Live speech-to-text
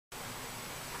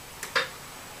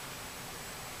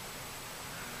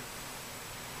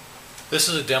This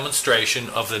is a demonstration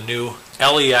of the new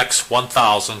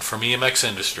LEX-1000 from EMX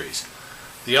Industries.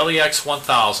 The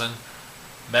LEX-1000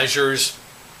 measures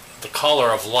the color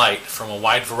of light from a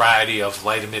wide variety of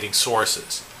light-emitting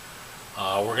sources.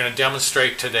 We're going to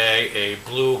demonstrate today a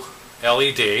blue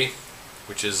LED,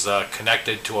 which is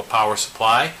connected to a power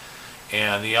supply,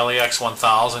 and the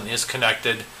LEX-1000 is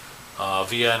connected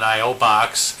via an I/O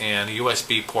box and a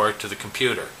USB port to the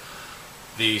computer.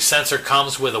 The sensor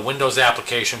comes with a Windows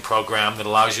application program that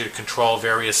allows you to control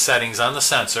various settings on the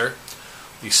sensor.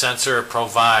 The sensor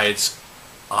provides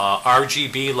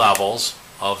RGB levels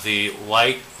of the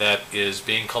light that is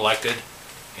being collected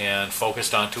and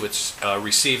focused onto its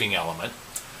receiving element.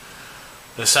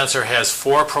 The sensor has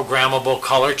 4 programmable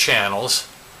color channels.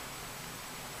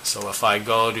 So if I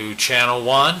go to channel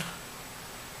 1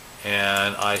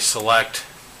 and I select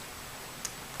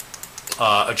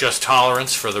adjust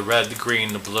tolerance for the red, the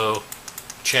green, the blue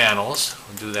channels.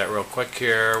 We'll do that real quick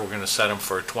here. We're going to set them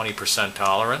for 20%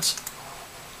 tolerance.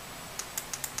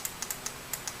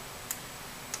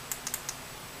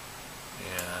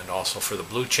 And also for the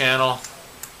blue channel.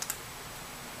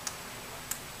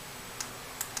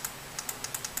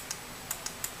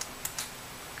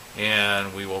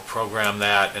 And we will program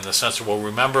that, and the sensor will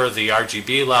remember the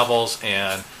RGB levels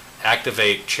and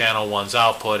activate channel 1's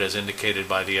output as indicated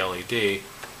by the LED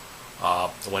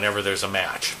whenever there's a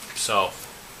match. So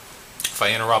if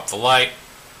I interrupt the light,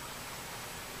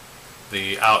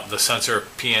 the sensor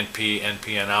PNP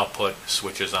NPN output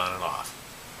switches on and off.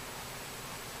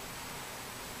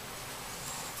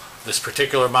 This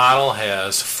particular model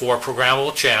has 4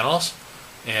 programmable channels,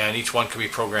 and each one can be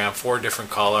programmed for a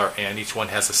different color, and each one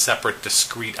has a separate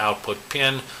discrete output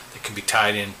pin that can be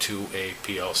tied into a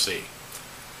PLC.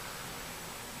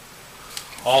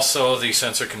 Also, the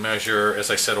sensor can measure,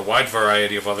 as I said, a wide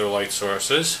variety of other light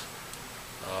sources.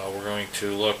 We're going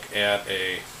to look at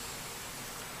a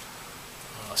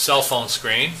cell phone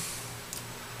screen,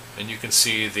 and you can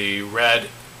see the red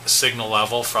signal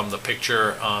level from the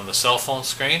picture on the cell phone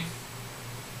screen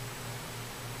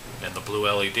and the blue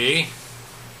LED.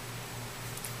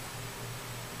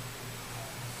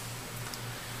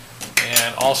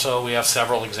 And also we have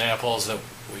several examples that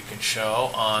we can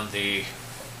show on the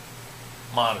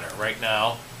monitor. Right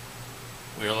now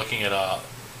we are looking at a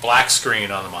black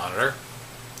screen on the monitor.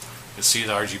 You can see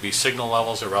the RGB signal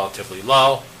levels are relatively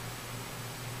low.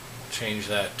 Change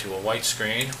that to a white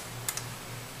screen.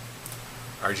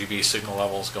 RGB signal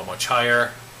levels go much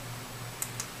higher.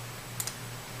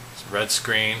 It's a red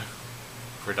screen,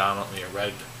 predominantly a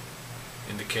red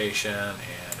indication,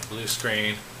 and a blue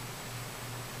screen,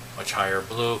 much higher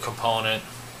blue component.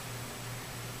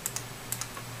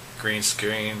 Green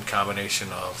screen, combination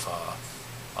of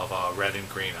red and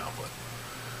green output.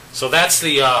 So that's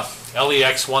the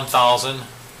LEX-1000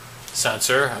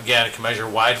 sensor. Again, it can measure a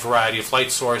wide variety of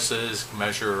light sources, can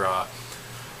measure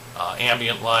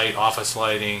ambient light, office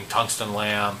lighting, tungsten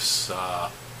lamps,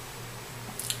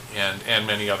 and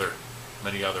many other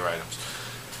items.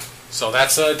 So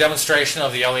that's a demonstration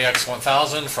of the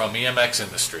LEX-1000 from EMX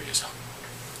Industries.